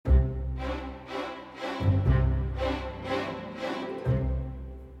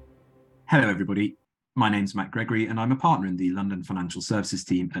Hello, everybody. My name's Matt Gregory, and I'm a partner in the London Financial Services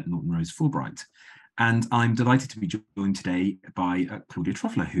team at Norton Rose Fulbright. And I'm delighted to be joined today by Claudia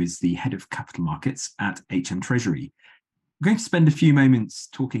Trauffler, who is the Head of Capital Markets at Treasury. We're going to spend a few moments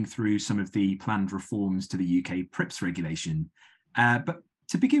talking through some of the planned reforms to the UK PRIIPs regulation. But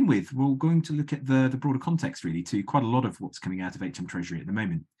to begin with, we're going to look at the broader context, really, to quite a lot of what's coming out of Treasury at the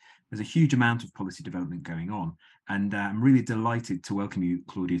moment. There's a huge amount of policy development going on, and I'm really delighted to welcome you,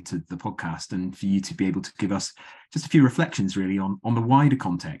 Claudia, to the podcast and for you to be able to give us just a few reflections, really, on the wider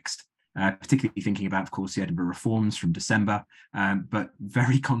context, particularly thinking about, of course, the Edinburgh Reforms from December, but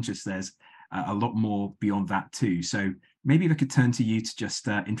very conscious there's a lot more beyond that too. So maybe if I could turn to you to just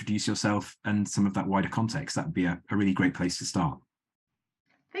introduce yourself and some of that wider context, that would be a really great place to start.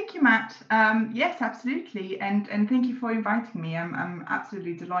 Thank you, Matt. Yes, absolutely. And thank you for inviting me. I'm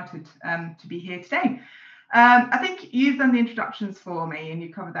absolutely delighted to be here today. I think you've done the introductions for me and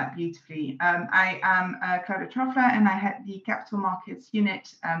you covered that beautifully. I am Claudia Trauffler and I head the Capital Markets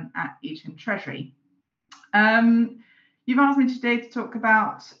Unit at Treasury. You've asked me today to talk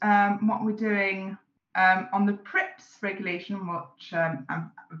about what we're doing on the PRIIPs regulation, which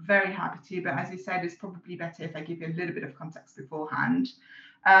I'm very happy to, but as you said, it's probably better if I give you a little bit of context beforehand.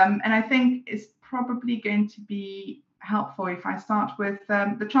 And I think it's probably going to be helpful if I start with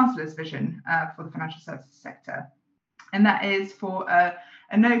the Chancellor's vision for the financial services sector. And that is for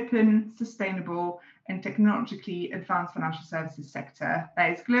an open, sustainable, and technologically advanced financial services sector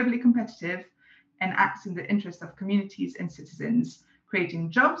that is globally competitive and acts in the interest of communities and citizens,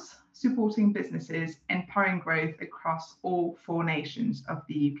 creating jobs, supporting businesses, and powering growth across all 4 nations of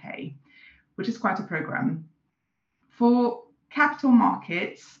the UK, which is quite a programme. For capital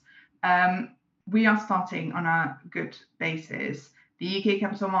markets, we are starting on a good basis. The UK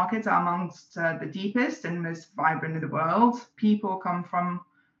capital markets are amongst the deepest and most vibrant in the world. People come from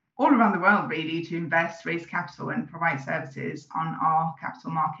all around the world, really, to invest, raise capital, and provide services on our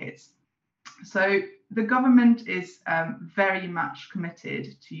capital markets. So the government is very much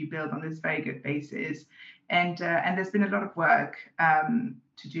committed to build on this very good basis. And there's been a lot of work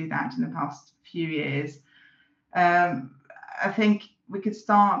to do that in the past few years. I think we could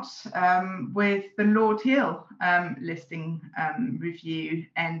start with the Lord Hill listing review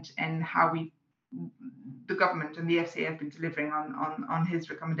and how the government and the FCA have been delivering on his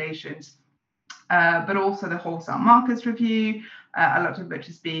recommendations, but also the wholesale markets review, a lot of which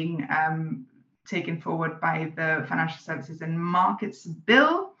is being taken forward by the Financial Services and Markets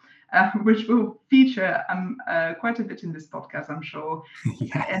Bill, which will feature quite a bit in this podcast, I'm sure.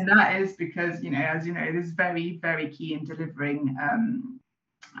 Yeah. And that is because, as you know, it is very, very key in delivering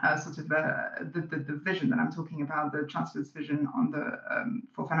sort of the vision that I'm talking about, the Chancellor's vision on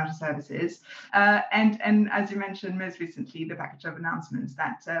for financial services. And as you mentioned, most recently, the package of announcements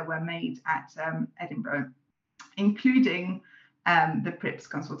that were made at Edinburgh, including the PRIIPs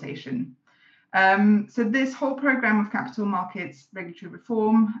consultation. So this whole programme of capital markets regulatory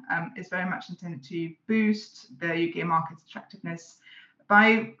reform is very much intended to boost the UK market's attractiveness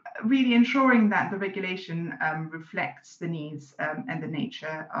by really ensuring that the regulation reflects the needs and the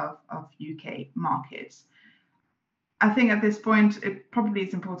nature of UK markets. I think at this point, it probably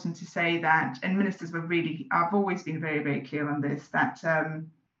is important to say that, and ministers I've always been very, very clear on this, that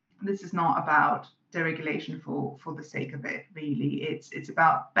this is not about deregulation for the sake of it, really. It's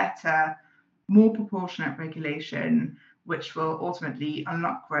about better, more proportionate regulation, which will ultimately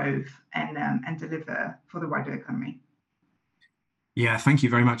unlock growth and deliver for the wider economy. Yeah, thank you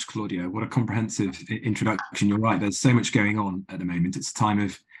very much, Claudia. What a comprehensive introduction. You're right. There's so much going on at the moment. It's a time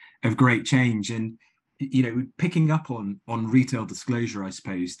of great change. And, picking up on retail disclosure, I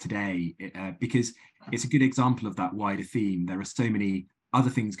suppose, today, because it's a good example of that wider theme. There are so many other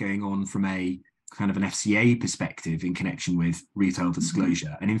things going on from a kind of an FCA perspective in connection with retail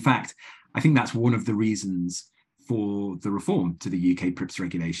disclosure. And in fact, I think that's one of the reasons for the reform to the UK PRIIPs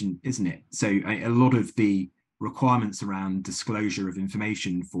regulation, isn't it? So a lot of the requirements around disclosure of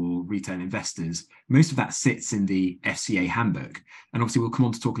information for retail investors, most of that sits in the FCA handbook. And obviously, we'll come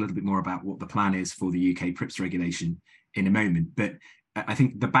on to talk a little bit more about what the plan is for the UK PRIIPs regulation in a moment. But I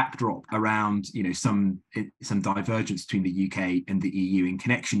think the backdrop around, some divergence between the UK and the EU in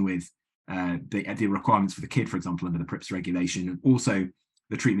connection with the requirements for the KID, for example, under the PRIIPs regulation, and also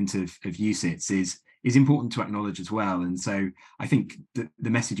the treatment of UCITS is important to acknowledge as well. And so I think the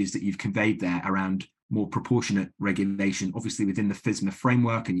messages that you've conveyed there around more proportionate regulation, obviously within the FSMA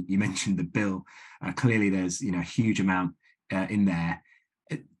framework, and you mentioned the bill, clearly there's a huge amount in there.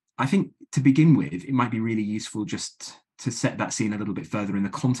 I think to begin with, it might be really useful just to set that scene a little bit further in the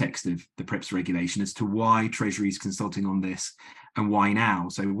context of the PRIIPs regulation as to why Treasury is consulting on this and why now.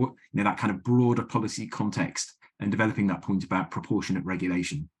 So what, that kind of broader policy context and developing that point about proportionate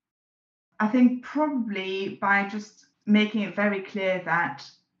regulation. I think probably by just making it very clear that,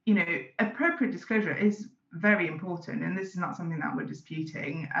 appropriate disclosure is very important, and this is not something that we're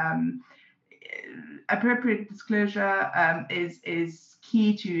disputing. Appropriate disclosure is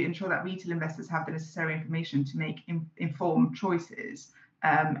key to ensure that retail investors have the necessary information to make informed choices,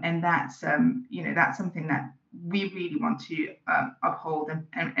 and that's that's something that we really want to uphold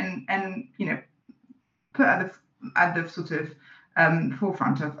and put at the sort of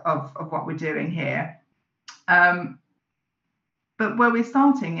forefront of what we're doing here. But where we're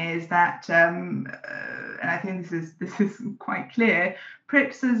starting is that, and I think this is quite clear,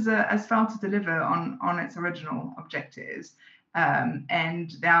 PRIIPs has failed to deliver on its original objectives,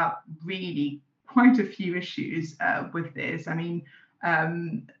 and there are really quite a few issues with this. I mean,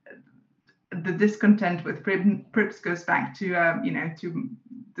 the discontent with PRIIPs goes back to to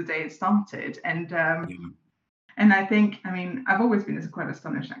the day it started, and I think, I've always been quite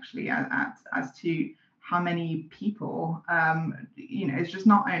astonished actually as to how many people, it's just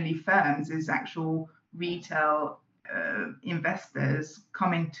not only firms, it's actual retail investors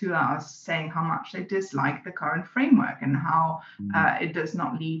coming to us saying how much they dislike the current framework and how it does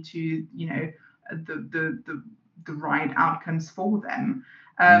not lead to, the right outcomes for them.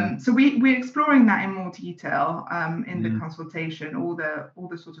 So we're exploring that in more detail in the consultation, all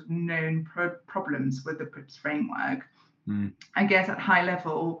the sort of known problems with the PRIIPs framework. I guess at high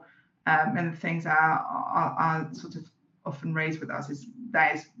level, and the things are sort of often raised with us is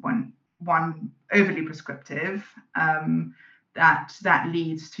there is one overly prescriptive that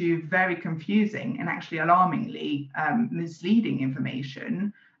leads to very confusing and actually alarmingly misleading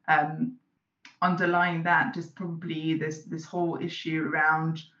information. Underlying that is probably this whole issue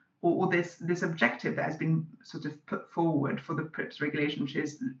around or this objective that has been sort of put forward for the PRIIPs regulation, which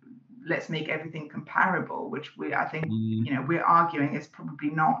is let's make everything comparable, which I think we're arguing is probably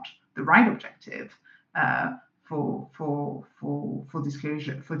not the right objective for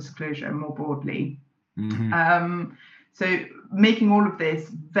disclosure more broadly. So making all of this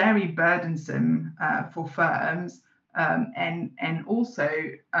very burdensome for firms, and also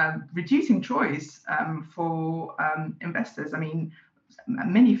reducing choice for investors. I mean,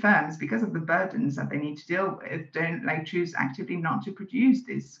 many firms, because of the burdens that they need to deal with, don't choose actively not to produce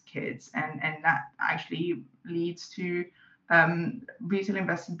these kids, and that actually leads to retail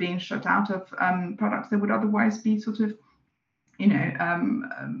investors being shut out of products that would otherwise be sort of,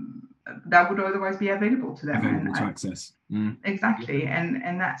 that would otherwise be available to them, available to access. Exactly,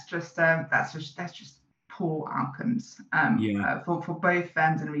 and that's just poor outcomes for both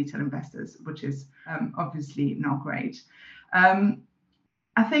firms and retail investors, which is obviously not great.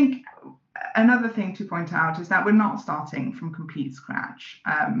 I think another thing to point out is that we're not starting from complete scratch.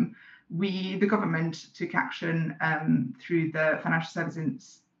 The government took action through the Financial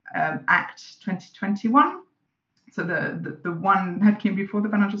Services Act 2021, so the one that came before the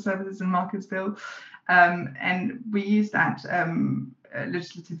Financial Services and Markets Bill, and we used that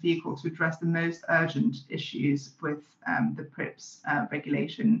legislative vehicle to address the most urgent issues with the PRIIPs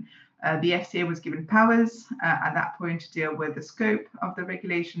regulation. The FCA was given powers at that point to deal with the scope of the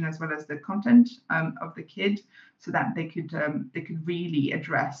regulation as well as the content of the KID, so that they could really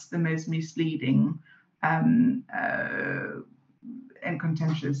address the most misleading and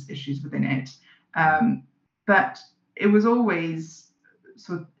contentious issues within it. But it was always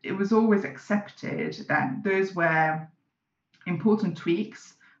accepted that those were important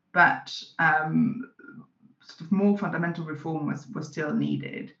tweaks, but sort of more fundamental reform was still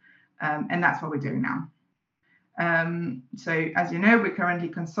needed. And that's what we're doing now. So as you know, we're currently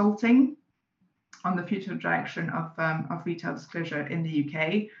consulting on the future direction of retail disclosure in the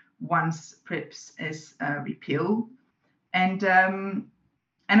UK once PRIIPs is repealed. And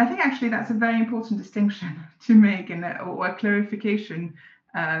I think actually that's a very important distinction to make or a clarification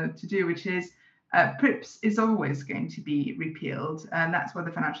to do, which is PRIIPs is always going to be repealed, and that's what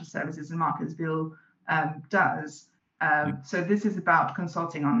the Financial Services and Markets Bill does. So this is about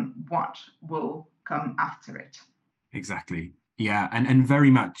consulting on what will come after it. Exactly. Yeah, and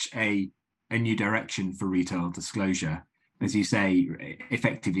very much a new direction for retail disclosure, as you say,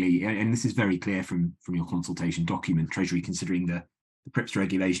 effectively, and this is very clear from your consultation document, Treasury considering the PRIIPs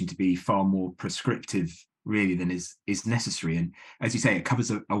regulation to be far more prescriptive really than is necessary. And as you say, it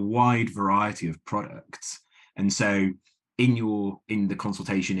covers a wide variety of products. And so in the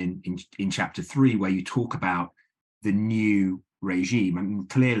consultation in chapter 3, where you talk about the new regime, I mean,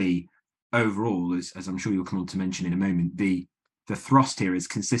 clearly overall, as I'm sure you'll come on to mention in a moment, the thrust here is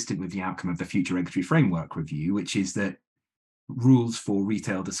consistent with the outcome of the Future Regulatory Framework Review, which is that rules for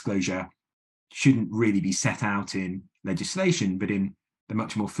retail disclosure shouldn't really be set out in legislation, but in the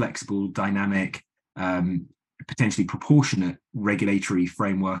much more flexible, dynamic, potentially proportionate regulatory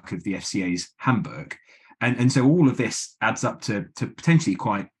framework of the FCA's handbook. And so all of this adds up to potentially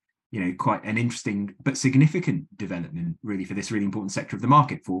quite an interesting but significant development, really, for this really important sector of the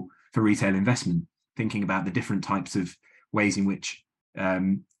market for retail investment, thinking about the different types of ways in which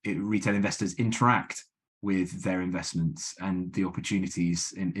retail investors interact with their investments and the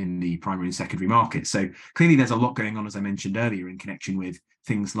opportunities in the primary and secondary market. So clearly there's a lot going on, as I mentioned earlier, in connection with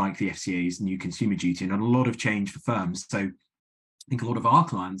things like the FCA's new consumer duty and a lot of change for firms. So I think a lot of our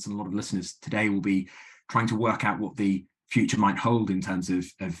clients and a lot of listeners today will be trying to work out what the future might hold in terms of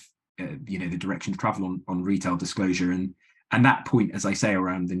the direction of travel on retail disclosure. And that point, as I say,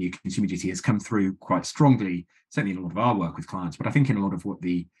 around the new consumer duty has come through quite strongly, certainly in a lot of our work with clients, but I think in a lot of what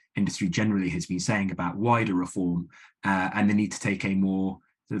the industry generally has been saying about wider reform and the need to take a more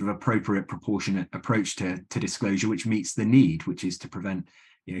sort of appropriate, proportionate approach to disclosure, which meets the need, which is to prevent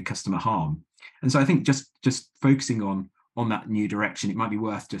customer harm. And so I think just focusing on that new direction, it might be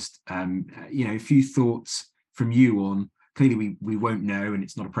worth just a few thoughts from you on, clearly we won't know, and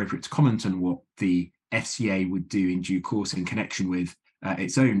it's not appropriate to comment on what the FCA would do in due course in connection with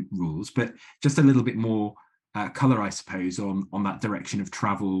its own rules, but just a little bit more colour, I suppose, on that direction of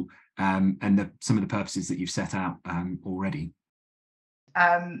travel and some of the purposes that you've set out already.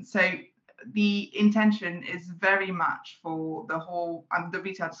 So the intention is very much for the whole the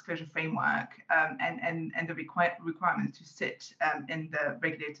retail disclosure framework and the requirement to sit in the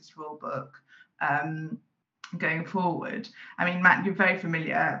regulator's rule book going forward. I mean, Matt, you're very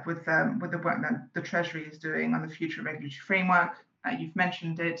familiar with the work that the Treasury is doing on the future regulatory framework. You've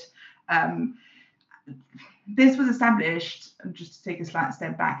mentioned it. This was established, just to take a slight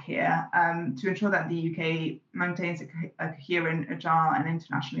step back here, to ensure that the UK maintains a coherent, agile, and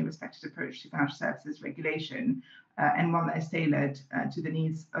internationally respected approach to financial services regulation, and one that is tailored to the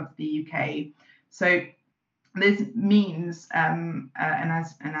needs of the UK. So this means, and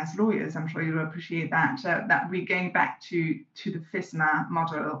as lawyers, I'm sure you'll appreciate that we're going back to the FISMA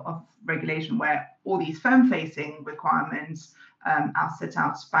model of regulation, where all these firm-facing requirements are set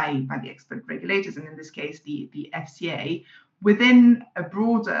out by the expert regulators, and in this case, the FCA, within a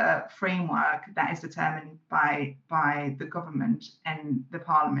broader framework that is determined by the government and the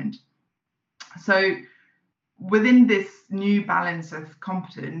Parliament. So within this new balance of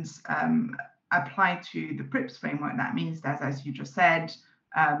competence applied to the PRIIPs framework, that means that, as you just said,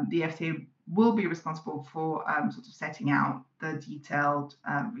 the FCA will be responsible for sort of setting out the detailed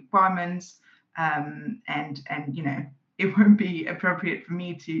requirements, and it won't be appropriate for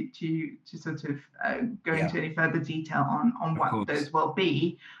me to sort of go into any further detail on what those will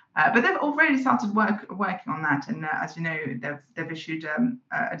be. But they've already started working on that, and as you know, they've issued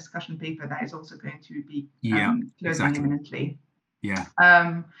a discussion paper that is also going to be closing imminently. Yeah.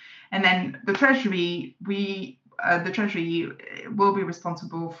 And then the Treasury, the Treasury will be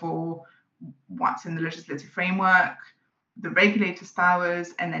responsible for what's in the legislative framework, the regulator's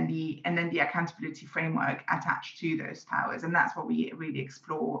powers, and then the accountability framework attached to those powers, and that's what we really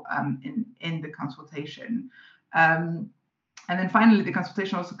explore in the consultation. And then finally, the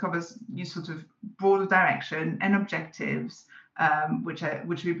consultation also covers new sort of broader direction and objectives, which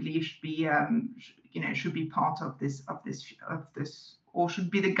we believe should be should be part of this, or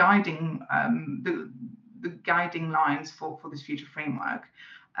should be the guiding the guiding lines for this future framework.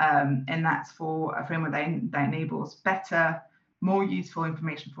 And that's for a framework that enables better, more useful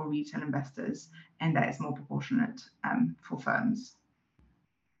information for retail investors, and that is more proportionate for firms.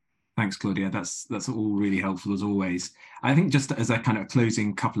 Thanks, Claudia. That's all really helpful as always. I think just as a kind of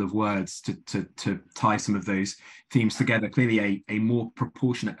closing couple of words to tie some of those themes together, clearly a more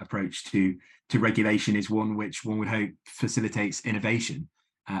proportionate approach to regulation is one which one would hope facilitates innovation.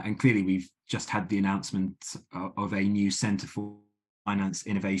 And clearly we've just had the announcement of a new Centre for Finance,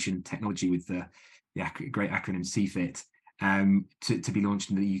 Innovation, Technology with the great acronym CFIT to be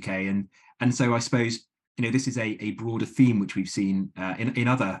launched in the UK. And so I suppose this is a broader theme which we've seen in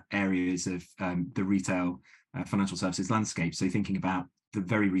other areas of the retail financial services landscape. So thinking about the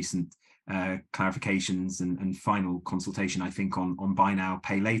very recent clarifications and final consultation, I think, on buy now,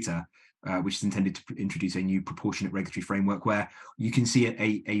 pay later, which is intended to introduce a new proportionate regulatory framework, where you can see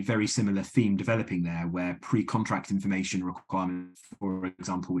a very similar theme developing there, where pre-contract information requirements, for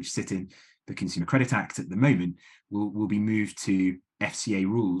example, which sit in the Consumer Credit Act at the moment, will be moved to FCA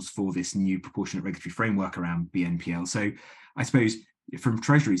rules for this new proportionate regulatory framework around BNPL. So I suppose from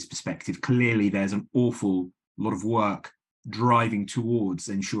Treasury's perspective, clearly there's an awful lot of work driving towards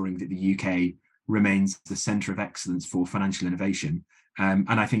ensuring that the UK remains the centre of excellence for financial innovation. And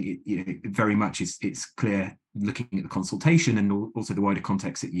I think it very much it's clear, looking at the consultation and also the wider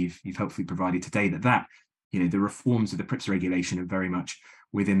context that you've helpfully provided today, that the reforms of the PRIIPs regulation are very much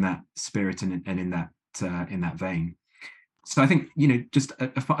within that spirit and in that vein. So I think, just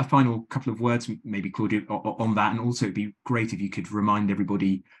a final couple of words, maybe, Claudia, on that, and also it'd be great if you could remind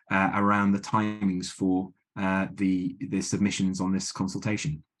everybody around the timings for the submissions on this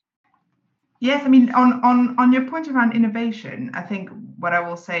consultation. Yes, I mean, on your point around innovation, I think what I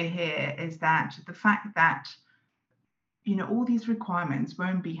will say here is that the fact that all these requirements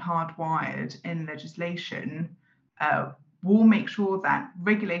won't be hardwired in legislation will make sure that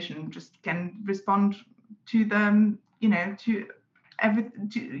regulation just can respond to them, to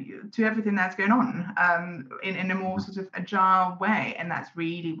everything that's going on in a more sort of agile way. And that's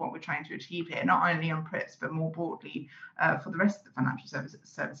really what we're trying to achieve here, not only on PRIIPs, but more broadly for the rest of the financial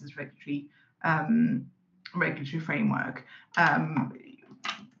services regulatory framework.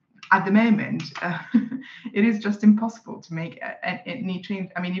 At the moment, it is just impossible to make any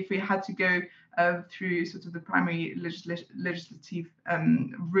change. I mean, if we had to go through sort of the primary legislative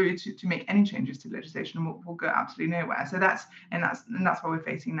route to make any changes to legislation, we'll go absolutely nowhere. So that's what we're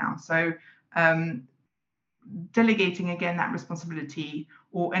facing now. So delegating again that responsibility,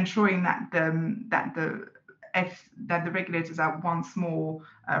 or ensuring that the regulators are once more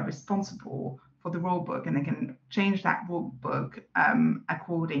responsible for the rule book, and they can change that rule book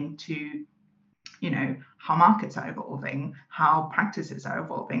according to how markets are evolving, how practices are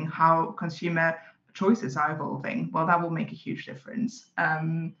evolving, how consumer choices are evolving. Well, that will make a huge difference.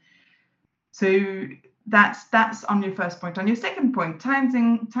 So that's on your first point. On your second point,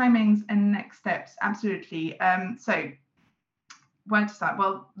 timings and next steps, absolutely. So where to start?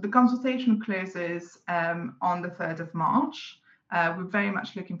 Well, the consultation closes on the 3rd of March. We're very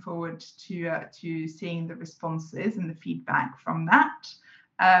much looking forward to seeing the responses and the feedback from that.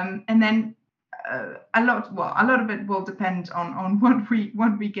 And then a lot of it will depend on what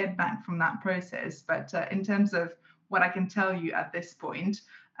we get back from that process. But in terms of what I can tell you at this point,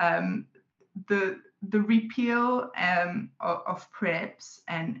 the repeal of PRIIPs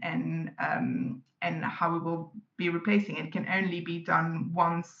and how we will be replacing it can only be done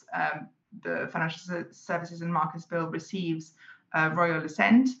once the Financial Services and Markets Bill receives royal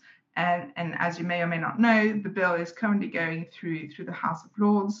assent. And as you may or may not know, the bill is currently going through the House of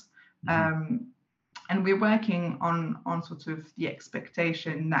Lords. And we're working on sort of the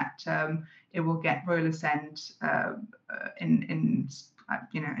expectation that it will get royal assent in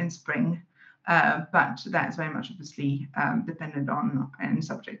spring. But that's very much obviously dependent on and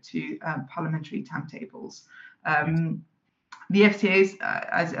subject to parliamentary timetables. The FCA's,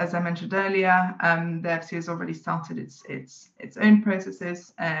 as I mentioned earlier, the FCA has already started its own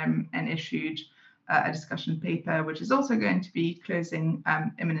processes and issued a discussion paper, which is also going to be closing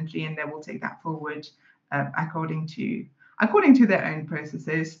imminently, and they will take that forward according to their own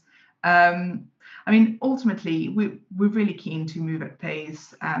processes. I mean, ultimately, we're really keen to move at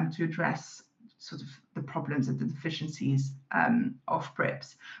pace to address sort of the problems and the deficiencies of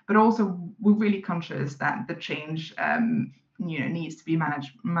PRIIPs, but also we're really conscious that the change needs to be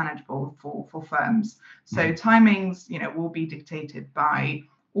manageable for firms. So timings, will be dictated by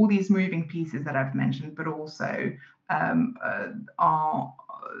all these moving pieces that I've mentioned, but also our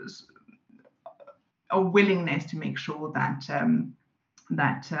willingness to make sure that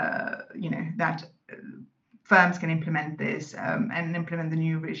firms can implement this and implement the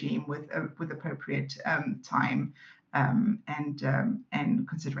new regime with appropriate time and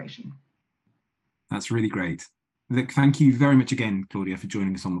consideration. That's really great. Look, thank you very much again, Claudia, for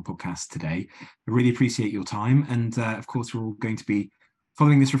joining us on the podcast today. I really appreciate your time. And of course, we're all going to be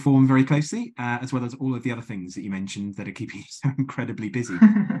following this reform very closely, as well as all of the other things that you mentioned that are keeping you so incredibly busy.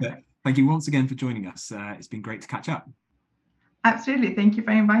 But thank you once again for joining us. It's been great to catch up. Absolutely. Thank you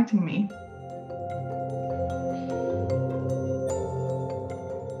for inviting me.